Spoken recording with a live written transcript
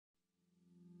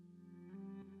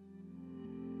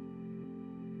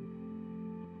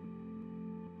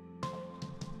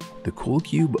The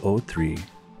CoolCube 03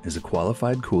 is a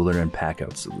qualified cooler and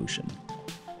pack-out solution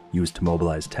used to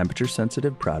mobilize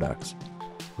temperature-sensitive products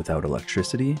without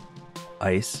electricity,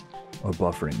 ice, or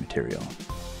buffering material.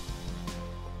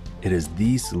 It is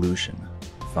the solution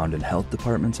found in health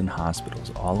departments and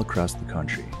hospitals all across the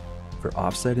country for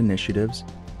off-site initiatives,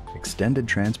 extended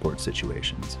transport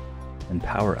situations, and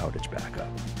power outage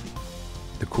backup.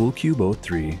 The CoolCube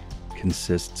 03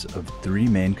 consists of three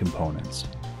main components.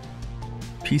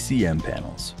 PCM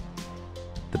panels.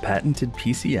 The patented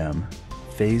PCM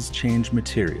phase change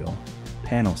material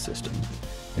panel system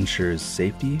ensures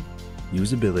safety,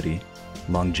 usability,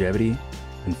 longevity,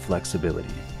 and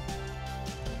flexibility.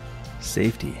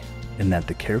 Safety, in that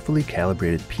the carefully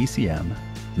calibrated PCM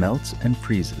melts and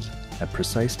freezes at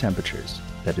precise temperatures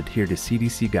that adhere to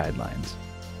CDC guidelines,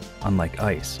 unlike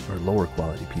ice or lower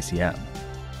quality PCM.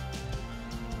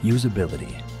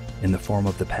 Usability, in the form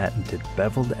of the patented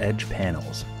beveled edge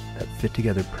panels that fit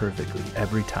together perfectly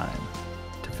every time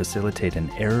to facilitate an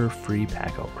error-free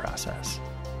pack-out process.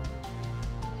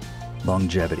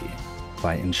 Longevity,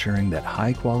 by ensuring that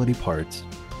high-quality parts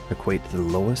equate to the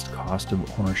lowest cost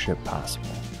of ownership possible.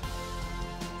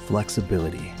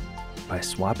 Flexibility, by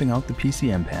swapping out the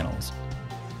PCM panels,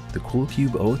 the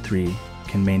CoolCube 03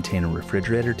 can maintain a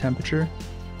refrigerator temperature,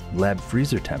 lab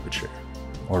freezer temperature,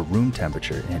 or room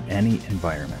temperature in any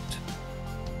environment.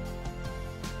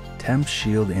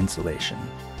 Temp-Shield insulation.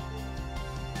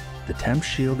 The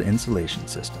Temp-Shield insulation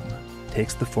system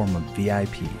takes the form of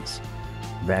VIPs,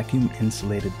 vacuum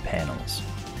insulated panels.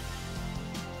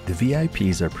 The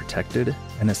VIPs are protected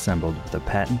and assembled with a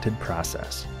patented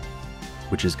process,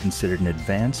 which is considered an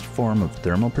advanced form of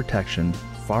thermal protection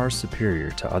far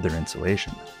superior to other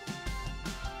insulation.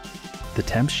 The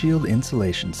Temp-Shield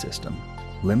insulation system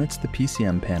limits the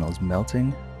PCM panels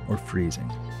melting or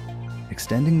freezing,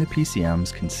 extending the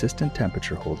PCM's consistent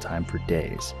temperature hold time for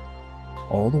days,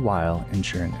 all the while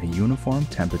ensuring a uniform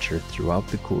temperature throughout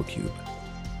the CoolCube.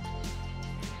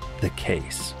 The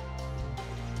case.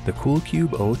 The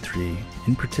CoolCube 03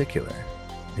 in particular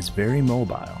is very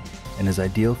mobile and is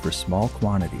ideal for small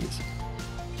quantities.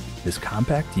 This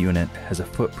compact unit has a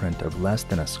footprint of less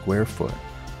than a square foot.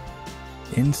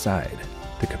 Inside,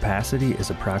 the capacity is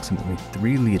approximately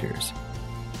 3 liters,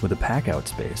 with a pack-out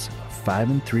space of 5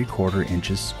 3/4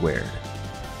 inches squared.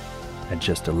 At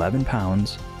just 11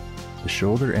 pounds, the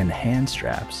shoulder and hand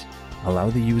straps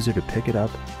allow the user to pick it up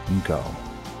and go.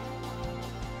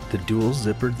 The dual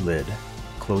zippered lid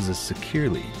closes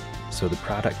securely so the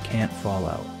product can't fall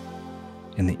out,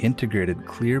 and the integrated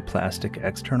clear plastic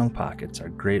external pockets are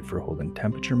great for holding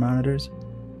temperature monitors,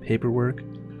 paperwork,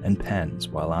 and pens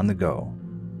while on the go.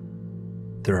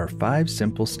 There are 5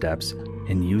 simple steps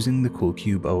in using the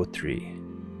CoolCube 03.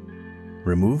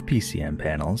 Remove PCM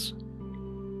panels,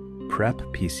 prep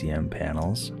PCM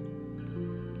panels,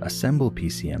 assemble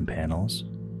PCM panels,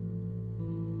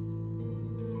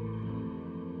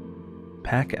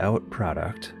 pack out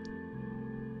product,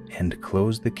 and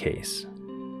close the case.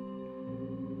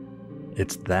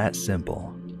 It's that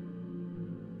simple.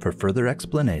 For further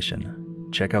explanation,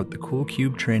 check out the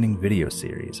CoolCube training video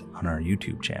series on our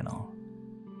YouTube channel.